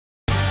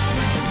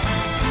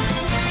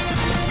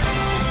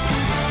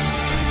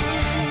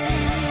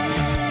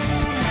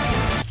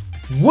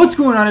What's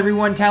going on,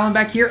 everyone? Talon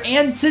back here,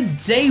 and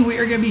today we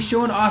are going to be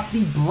showing off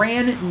the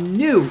brand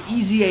new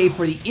EZA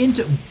for the Int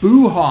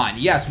Buuhan.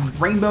 Yes, we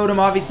rainbowed him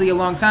obviously a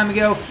long time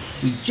ago.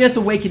 We just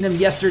awakened him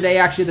yesterday,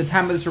 actually, at the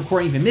time of this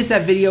recording. If you missed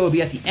that video, it'll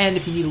be at the end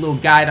if you need a little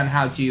guide on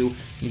how to,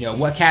 you know,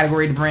 what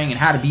category to bring and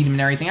how to beat him and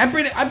everything. I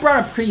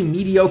brought a pretty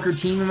mediocre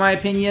team, in my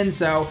opinion,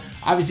 so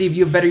obviously if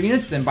you have better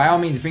units, then by all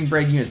means bring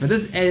better units. But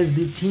this is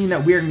the team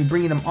that we're going to be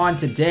bringing him on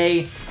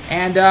today.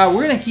 And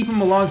we're going to keep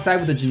him alongside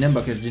with the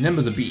Janemba, because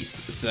Janemba's a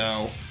beast.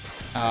 So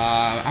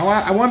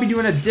I want to be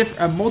doing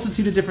a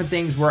multitude of different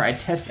things where I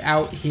test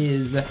out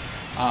his, you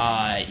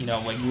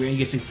know, like when he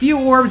gets a few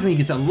orbs, when he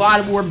gets a lot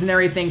of orbs and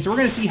everything. So we're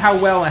going to see how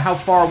well and how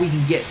far we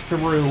can get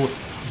through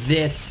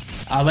this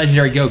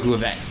Legendary Goku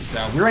event.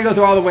 So we're going to go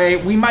through all the way.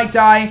 We might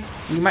die.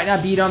 We might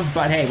not beat him.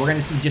 But hey, we're going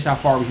to see just how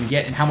far we can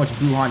get and how much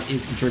Buuhan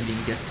is contributing.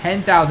 He gets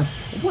 10,000.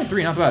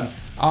 1.3, not bad.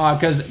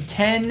 Because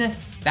 10,000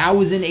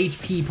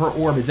 HP per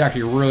orb is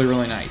actually really,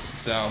 really nice.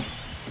 So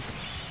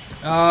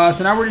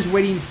now we're just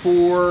waiting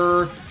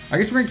for, I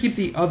guess we're going to keep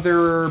the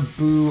other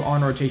Buu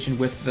on rotation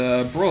with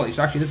the Broly.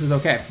 So actually, this is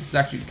okay. This is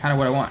actually kind of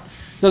what I want.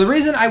 So the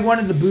reason I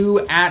wanted the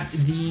Buu at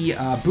the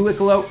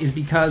Buuicolo is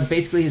because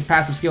basically his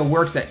passive skill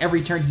works that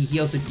every turn he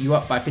heals you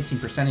up by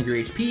 15% of your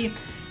HP.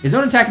 His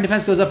own attack and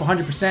defense goes up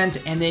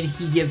 100%, and then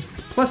he gives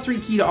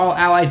 +3 ki to all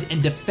allies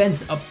and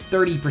defense up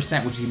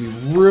 30%, which is going to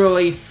be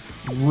really,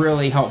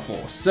 really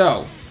helpful.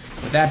 So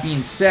with that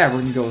being said,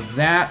 we're going to go with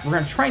that. We're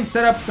going to try and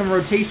set up some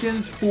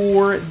rotations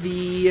for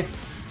the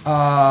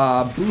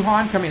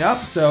Buuhan coming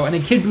up. So, and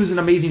then Kid Buu's an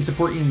amazing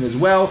support unit as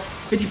well.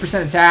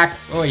 50% attack.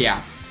 Oh,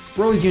 yeah.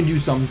 Broly's going to do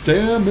some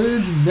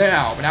damage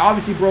now. But now,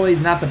 obviously,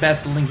 Broly's not the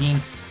best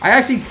linking. I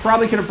actually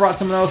probably could have brought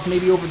someone else,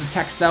 maybe over the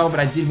tech cell, but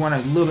I did want a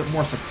little bit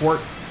more support.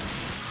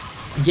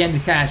 Again, to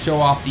kind of show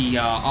off the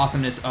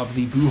awesomeness of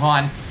the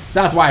Buuhan.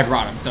 So that's why I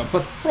brought him. So,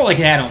 plus, Broly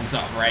can handle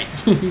himself, right?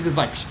 He's just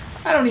like,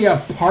 I don't need a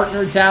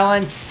partner,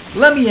 Talon.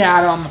 Let me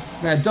at him.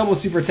 I'm going to double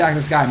super attack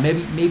this guy.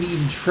 Maybe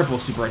even triple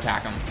super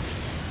attack him.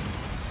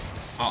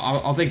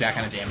 I'll take that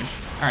kind of damage.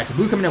 All right, so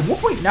Buu coming in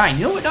 1.9. You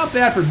know what? Not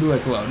bad for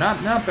Buuicolo.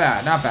 Not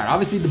bad. Not bad.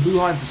 Obviously, the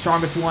Buuhan's the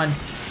strongest one.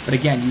 But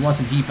again, you want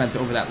some defense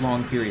over that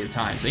long period of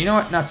time. So you know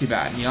what? Not too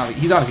bad. You know,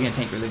 he's obviously going to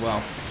tank really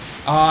well.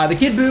 The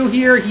Kid Buu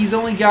here, he's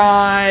only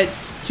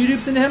got 2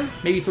 dupes into him.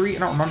 Maybe 3. I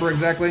don't remember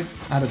exactly.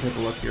 I have to take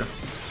a look here.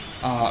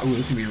 Ooh,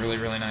 this is going to be really,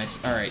 really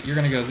nice. All right, you're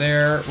going to go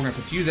there. We're going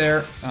to put you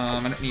there.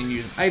 I don't need to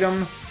use an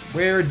item.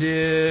 Where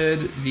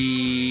did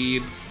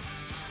the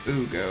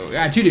Buu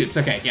go? 2 dupes.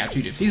 Okay, yeah,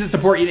 2 dupes. He's a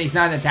support unit. He's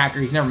not an attacker.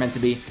 He's never meant to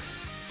be.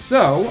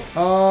 So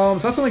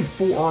that's only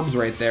 4 orbs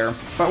right there.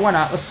 But why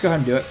not? Let's just go ahead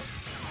and do it.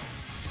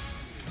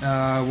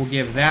 We'll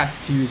give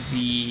that to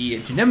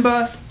the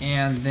Janemba.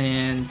 And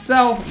then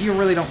Cell, you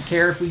really don't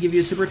care if we give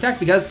you a super attack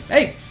because,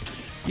 hey,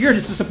 you're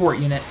just a support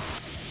unit.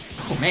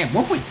 Oh, man,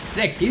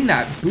 1.6. Getting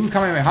that Buu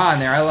Kamehameha in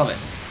there. I love it.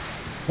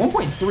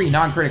 1.3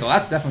 non-critical.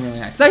 That's definitely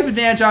really nice. Type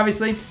advantage,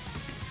 obviously.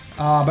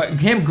 But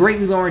him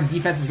greatly lowering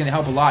defense is going to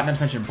help a lot. Not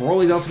to mention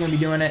Broly's also going to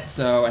be doing it.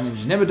 So, and then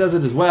Janemba does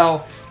it as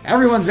well.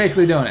 Everyone's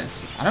basically doing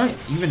it. I don't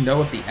even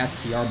know if the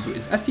STR Buu...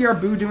 Is STR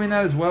Buu doing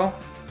that as well?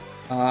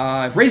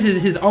 It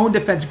raises his own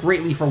defense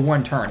greatly for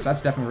 1 turn. So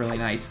that's definitely really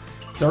nice.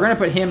 So we're going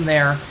to put him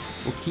there.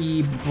 We'll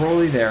keep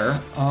Broly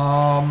there.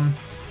 Oh,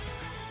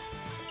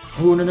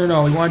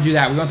 no. We want to do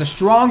that. We want the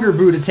stronger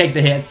Buu to take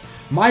the hits.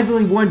 Mine's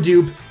only 1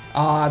 dupe.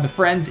 The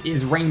friend's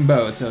is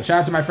Rainbow. So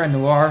shout out to my friend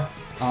Noir.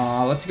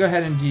 Let's go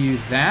ahead and do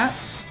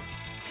that.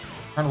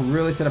 I'm trying to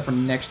really set up for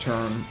next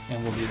turn,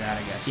 and we'll do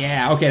that, I guess.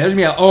 Yeah, okay, there's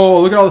me.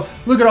 Oh, look at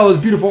all those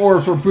beautiful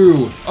orbs for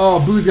Buu. Oh,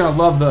 Boo's gonna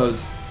love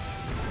those.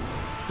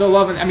 Still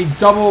loving, I mean,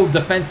 double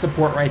defense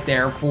support right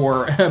there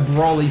for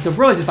Broly. So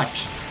Broly's just like,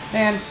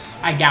 man,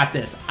 I got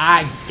this.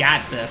 I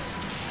got this.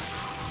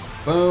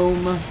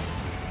 Boom.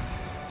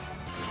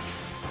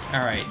 All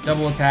right,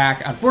 double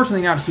attack.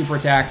 Unfortunately, not a super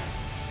attack.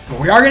 But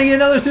we are going to get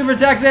another super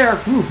attack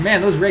there. Oof,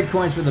 man, those red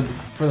coins for the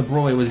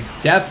Broly was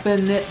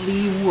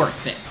definitely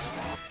worth it.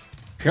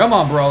 Come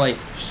on, Broly.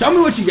 Show me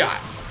what you got.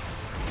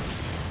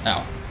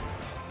 Oh.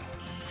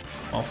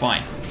 Well,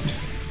 fine.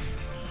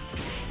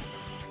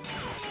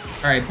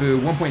 All right, Buu,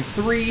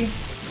 1.3.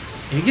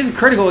 If he gets a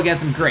critical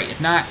against him, great.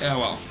 If not, oh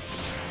well.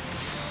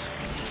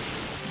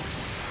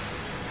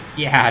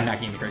 Yeah, I'm not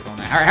getting the critical on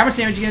that. All right, how much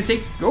damage are you going to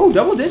take? Oh,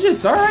 double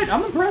digits. All right,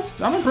 I'm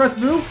impressed. I'm impressed,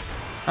 Buu.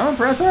 I'm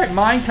impressed. All right,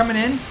 mine coming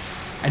in.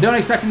 I don't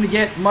expect him to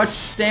get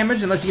much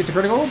damage unless he gets a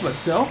critical, but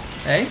still,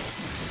 hey.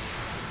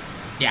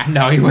 Yeah,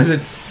 no, he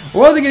wasn't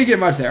gonna get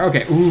much there.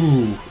 Okay,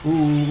 ooh,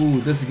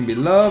 this is gonna be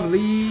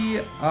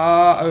lovely.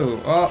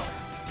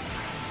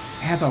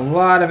 That's a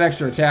lot of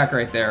extra attack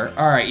right there.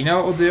 All right, you know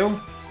what we'll do?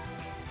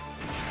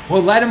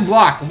 We'll let him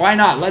block. Why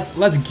not?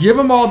 Let's give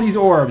him all these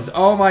orbs.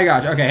 Oh my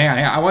gosh. Okay,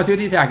 hang on. I want to see what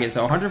the attack is.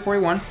 So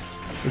 141.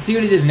 Let's see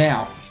what it is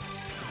now.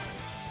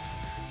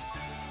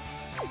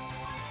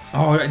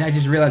 Oh, and I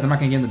just realized I'm not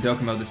going to give him the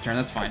Dokkan mode this turn.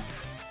 That's fine.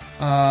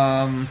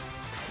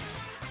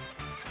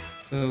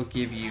 We'll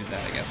give you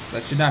that, I guess.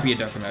 That should not be a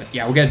Dokkan mode.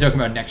 Yeah, we'll get a Dokkan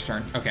mode next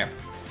turn. Okay.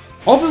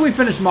 Hopefully we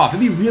finish him off. It'd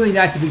be really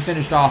nice if we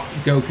finished off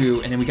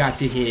Goku and then we got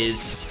to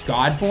his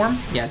God form.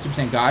 Yeah, Super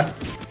Saiyan God.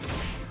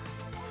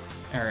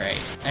 All right,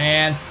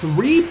 and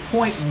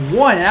 3.1,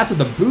 and that's with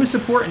the boost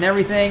support and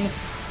everything.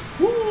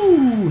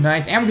 Woo,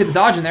 nice. And we get the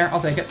dodge in there. I'll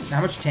take it.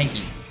 How much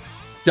tanky?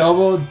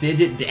 Double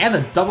digit, and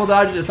the double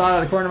dodge I just saw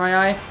out of the corner of my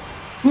eye.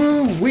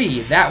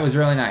 Woo-wee, that was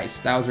really nice.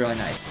 That was really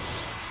nice.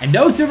 And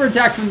no super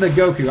attack from the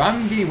Goku.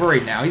 I'm getting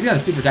worried now. He's gonna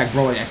super attack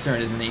Broly next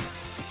turn, isn't he?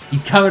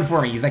 He's coming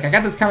for me. He's like, I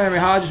got this coming at my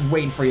heart, just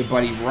waiting for you,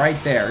 buddy.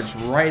 Right there, just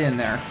right in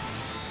there.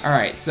 All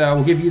right, so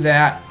we'll give you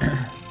that.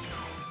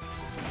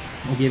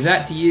 We'll give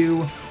that to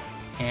you.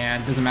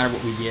 And doesn't matter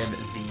what we give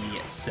the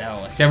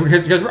Cell. So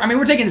because I mean,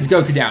 we're taking this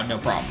Goku down, no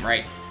problem,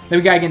 right? Then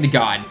we gotta get into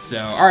God.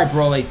 So, all right,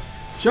 Broly.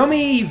 Show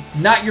me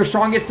not your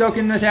strongest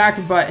Dokkan attack,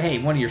 but hey,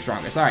 one of your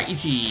strongest. All right,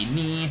 Ichi,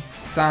 Ni,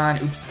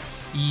 San,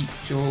 oops,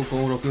 Icho,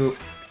 Goku.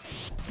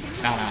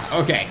 No.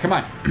 Okay, come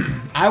on.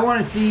 I want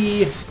to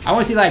see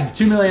like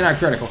 2 million on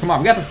critical. Come on,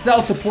 we got the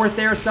Cell support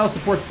there. Cell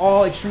supports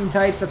all extreme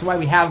types. That's why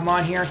we have him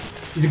on here.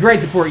 He's a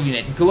great support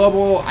unit.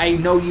 Global, I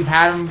know you've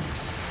had him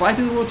fly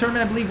through the World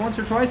Tournament, I believe, once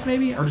or twice,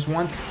 maybe, or just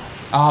once.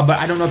 But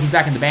I don't know if he's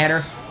back in the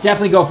banner.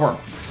 Definitely go for him.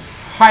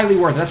 Highly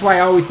worth it. That's why I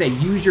always say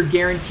use your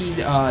guaranteed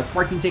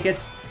sparking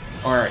tickets.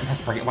 Or, not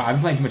sparking, wow, I've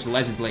been playing too much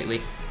Legends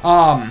lately.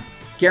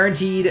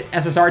 Guaranteed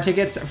SSR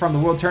tickets from the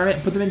World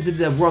Tournament. Put them into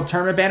the World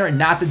Tournament banner and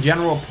not the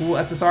general pool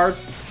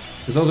SSRs.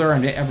 Because those are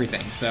in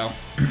everything, so.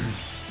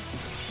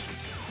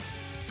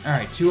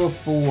 Alright,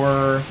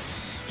 204.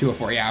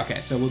 204, yeah,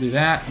 okay, so we'll do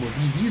that. We'll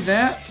give you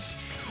that.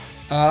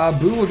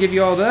 Boo will give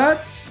you all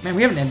that. Man,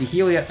 we haven't empty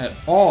heal yet at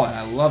all, and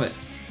I love it.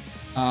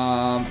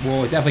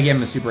 We'll definitely give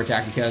him a super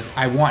attack because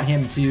I want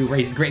him to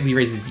greatly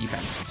raise his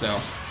defense. So,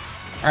 all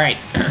right.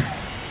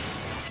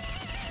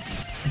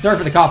 Sorry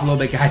for the cough a little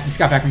bit, guys. Just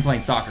got back from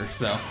playing soccer,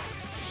 so.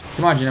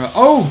 Come on, Jinba.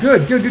 Oh,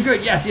 good.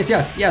 Yes.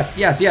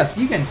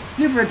 You can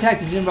super attack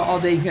the Jinba all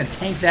day. He's going to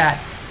tank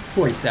that.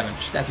 47.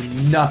 That's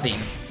nothing.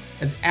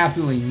 That's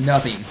absolutely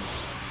nothing.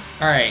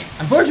 All right.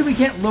 Unfortunately, we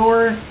can't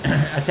lower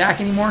attack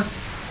anymore.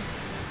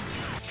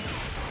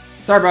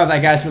 Sorry about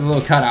that, guys, for the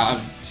little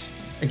cutout.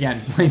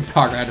 Again, playing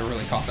soccer, I had to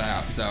really cough that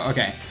out. So,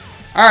 okay.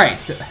 All right.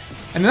 So,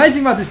 and the nice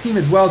thing about this team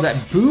as well is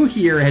that Boo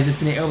here has just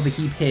been able to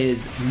keep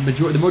his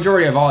the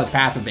majority of all his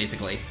passive,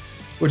 basically,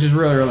 which is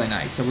really, really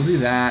nice. So we'll do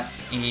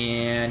that.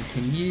 And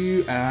can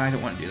you... I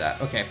don't want to do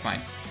that. Okay,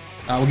 fine.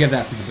 We'll give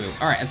that to the Boo.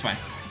 All right, that's fine.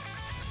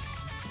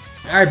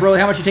 All right, Broly,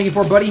 how much you taking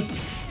for, buddy?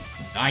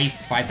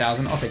 Nice,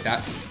 5,000. I'll take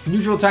that.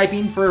 Neutral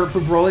typing for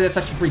Broly. That's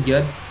actually pretty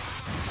good.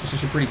 That's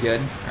actually pretty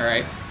good. All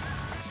right.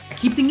 I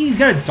keep thinking he's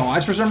going to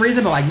dodge for some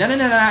reason, but like, no.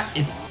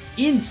 It's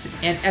Int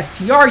and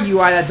STR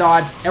UI that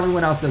dodge.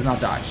 Everyone else does not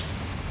dodge.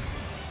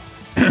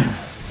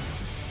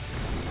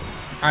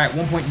 Alright,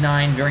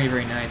 1.9. Very,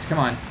 very nice. Come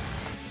on.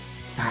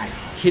 God,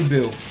 Kid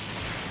Buu.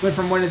 Went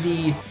from one of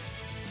the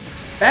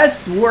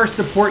best, worst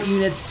support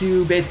units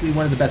to basically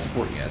one of the best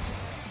support units.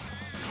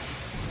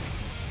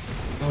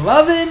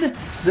 Loving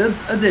the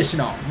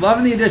additional.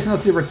 Loving the additional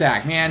super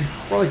attack, man.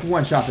 Broly can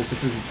one-shot this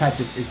if there's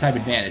a type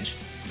advantage.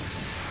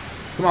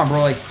 Come on,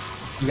 Broly.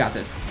 You got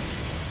this.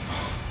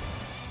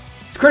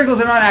 Criticals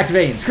are not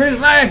activating. Criticals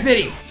are not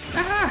activating.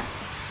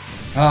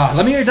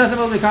 Let me know your thoughts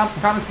about the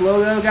comments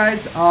below, though,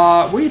 guys.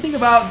 What do you think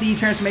about the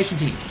transformation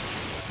team?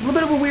 It's a little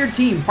bit of a weird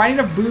team. Finding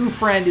a Boo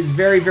friend is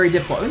very, very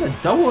difficult. Oh, the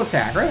double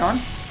attack. Right on.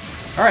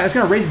 All right, that's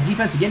going to raise the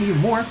defense again even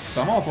more.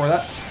 So I'm all for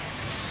that.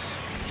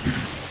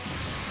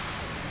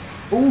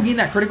 Oh, getting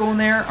that critical in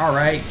there. All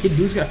right. Kid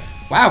Boo's going to...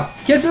 Wow.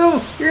 Kid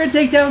Buu, you're going to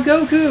take down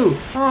Goku.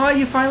 Oh,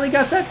 you finally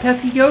got that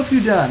pesky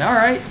Goku done. All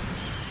right.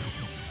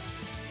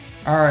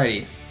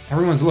 Alrighty.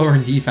 Everyone's lower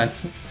in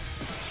defense.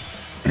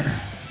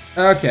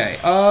 Okay,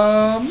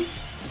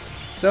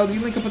 so do you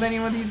link up with any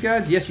one of these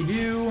guys? Yes, you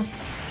do.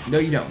 No,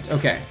 you don't.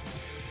 Okay.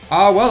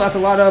 Well, that's a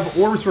lot of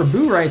orders for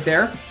Boo right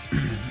there.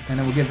 And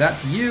then we'll give that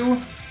to you.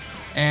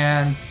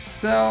 And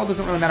so,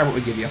 doesn't really matter what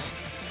we give you.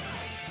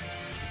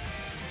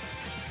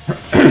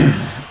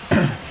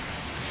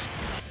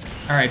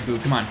 Alright, Boo,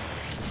 come on.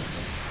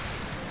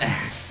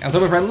 I was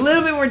hoping for a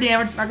little bit more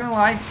damage, not gonna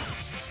lie.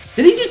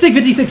 Did he just take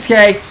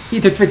 56k? He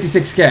took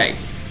 56k.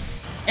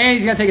 And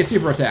he's gonna take a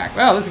super attack.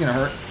 Well, this is gonna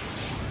hurt.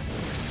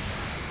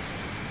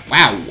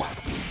 Wow.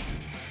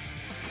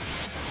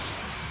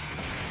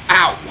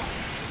 Ow.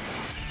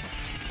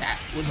 That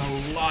was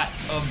a lot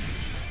of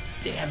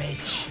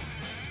damage.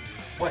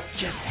 What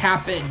just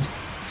happened?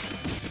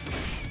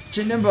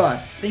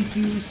 Janemba, thank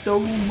you so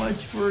much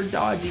for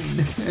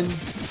dodging and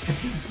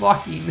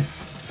blocking.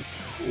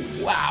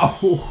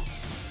 Wow.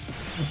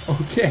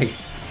 Okay.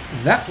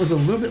 That was a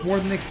little bit more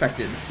than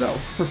expected. So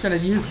we're gonna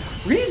use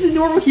the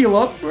normal heal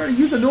up. We're gonna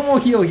use a normal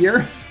heal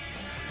here.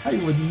 I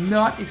was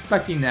not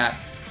expecting that.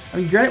 I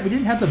mean, granted, we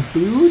didn't have the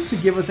Boo to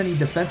give us any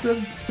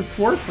defensive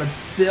support, but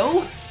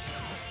still.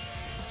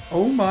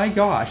 Oh my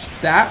gosh,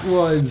 that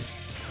was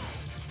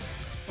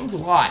a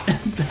lot.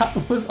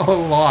 That was a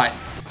lot.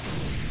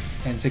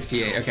 And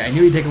 68. Okay, I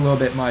knew he'd take a little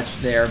bit much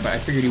there, but I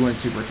figured he wouldn't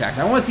super attack.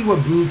 I want to see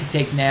what Boo could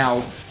take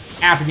now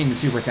after getting the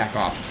super attack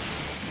off.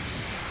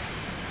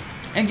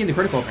 And getting the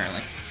critical,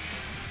 apparently.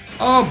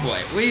 Oh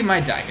boy, we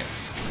might die here.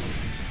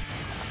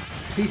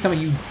 Please tell me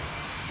you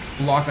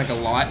block like a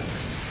lot.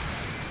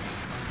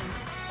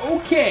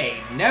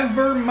 Okay,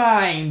 never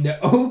mind.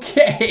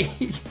 Okay.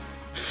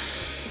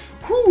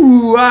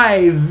 Whew,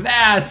 I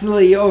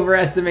vastly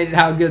overestimated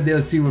how good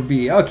those two would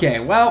be. Okay,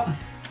 well,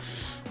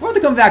 we'll have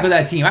to come back with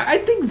that team. I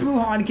think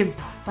Buuhan can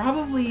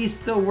probably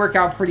still work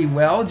out pretty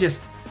well.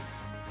 Just,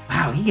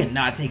 wow, he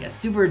cannot take a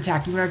super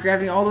attack even after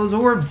grabbing all those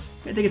orbs.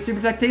 Gonna take a super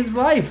attack to save his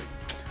life.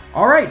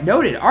 All right,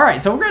 noted. All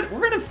right, so we're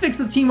gonna fix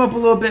the team up a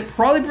little bit.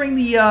 Probably bring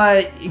the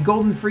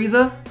Golden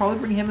Frieza. Probably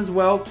bring him as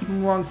well. Keep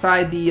him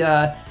alongside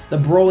the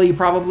Broly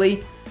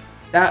probably.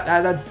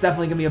 That's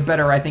definitely gonna be a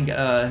better, I think,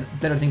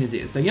 better thing to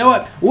do. So you know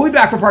what? We'll be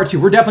back for part 2.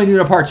 We're definitely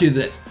doing a part 2 to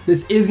this.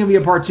 This is gonna be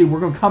a part 2. We're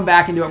gonna come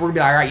back and do it. We're gonna be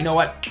like, all right, you know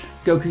what?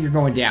 Goku, you're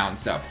going down.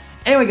 So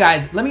anyway,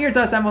 guys, let me hear your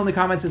thoughts down below in the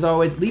comments as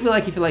always. Leave a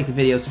like if you liked the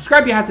video.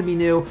 Subscribe if you have to be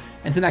new.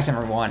 Until next time,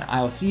 everyone,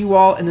 I will see you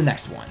all in the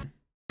next one.